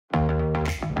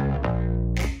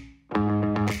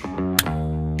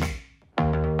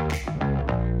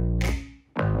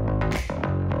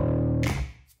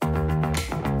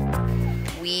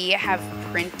have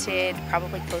printed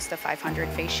probably close to 500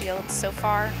 face shields so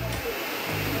far.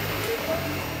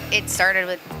 It started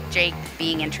with Jake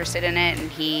being interested in it, and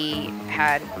he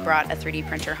had brought a 3D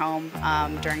printer home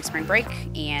during spring break,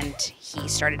 and he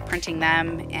started printing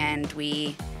them, and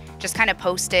we just kind of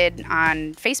posted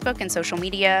on Facebook and social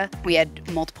media. We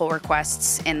had multiple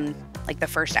requests in like the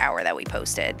first hour that we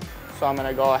posted. So I'm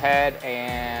gonna go ahead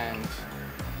and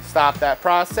stop that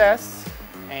process,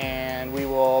 and we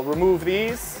will remove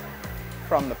these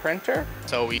from the printer.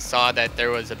 So we saw that there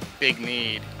was a big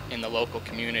need in the local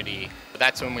community.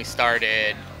 That's when we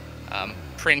started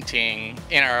printing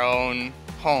in our own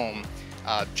home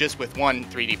just with one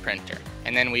 3D printer.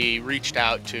 And then we reached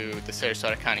out to the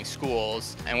Sarasota County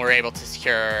schools and were able to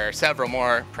secure several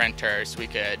more printers so we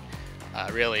could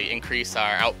really increase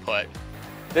our output.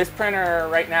 This printer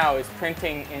right now is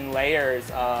printing in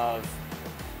layers of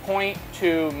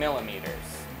 0.2 millimeters,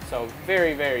 so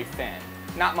very, very thin.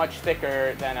 Not much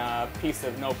thicker than a piece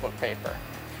of notebook paper.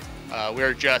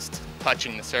 We're just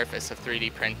touching the surface of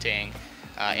 3D printing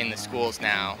in the schools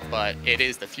now, but it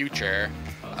is the future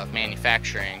of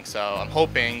manufacturing. So I'm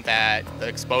hoping that the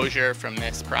exposure from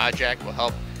this project will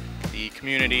help the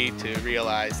community to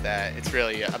realize that it's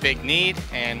really a big need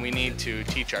and we need to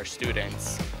teach our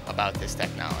students about this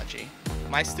technology.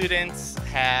 My students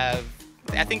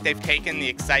I think they've taken the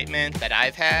excitement that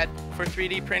I've had for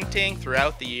 3D printing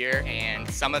throughout the year, and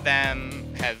some of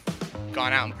them have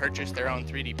gone out and purchased their own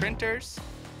 3D printers,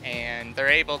 and they're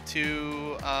able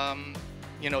to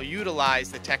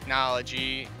utilize the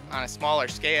technology on a smaller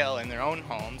scale in their own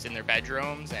homes, in their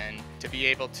bedrooms, and to be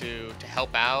able to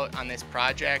help out on this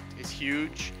project is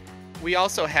huge. We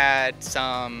also had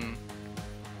some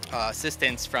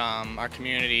assistance from our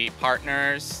community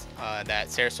partners that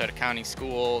Sarasota County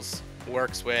Schools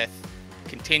works with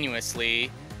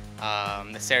continuously,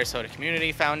 the Sarasota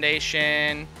Community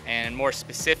Foundation, and more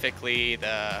specifically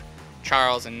the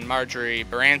Charles and Marjorie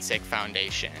BARANCIK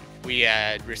Foundation. We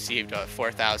had received a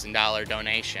 $4,000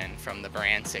 donation from the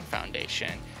BARANCIK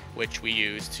Foundation, which we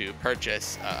used to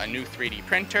purchase a new 3D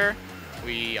printer.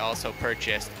 We also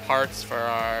purchased parts for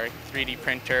our 3D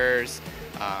printers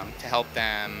to help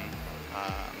them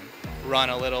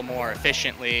run a little more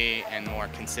efficiently and more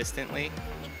consistently.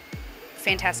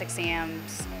 Fantastic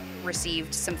Sam's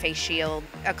received some face shield,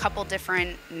 a couple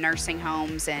different nursing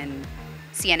homes and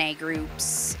CNA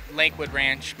groups. Lakewood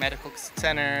Ranch Medical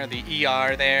Center, the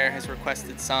ER there has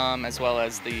requested some, as well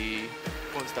as the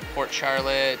Port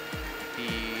Charlotte,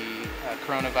 the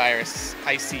coronavirus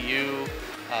ICU,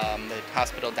 the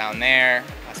hospital down there,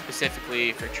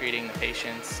 specifically for treating the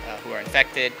patients who are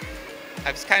infected.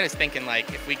 I was kind of thinking,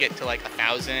 like, if we get to like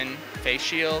 1,000 face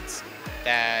shields,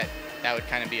 that would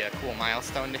kind of be a cool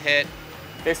milestone to hit.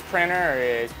 This printer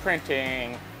is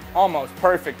printing almost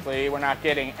perfectly. We're not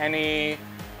getting any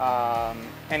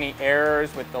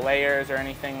errors with the layers or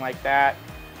anything like that.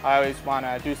 I always want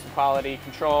to do some quality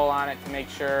control on it to make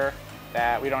sure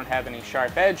that we don't have any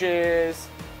sharp edges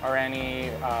or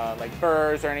any like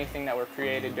burrs or anything that were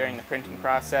created during the printing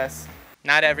process.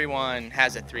 Not everyone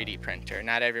has a 3D printer.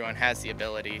 Not everyone has the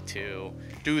ability to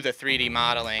do the 3D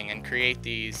modeling and create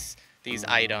these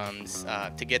items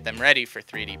to get them ready for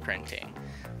 3D printing.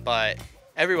 But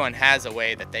everyone has a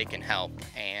way that they can help,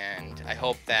 and I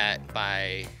hope that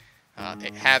by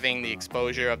having the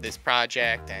exposure of this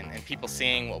project and people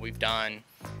seeing what we've done,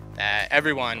 that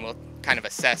everyone will kind of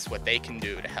assess what they can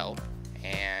do to help.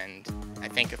 And I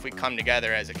think if we come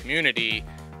together as a community,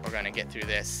 we're going to get through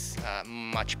this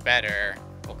much better.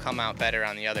 We'll come out better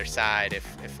on the other side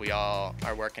if we all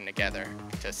are working together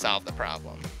to solve the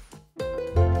problem.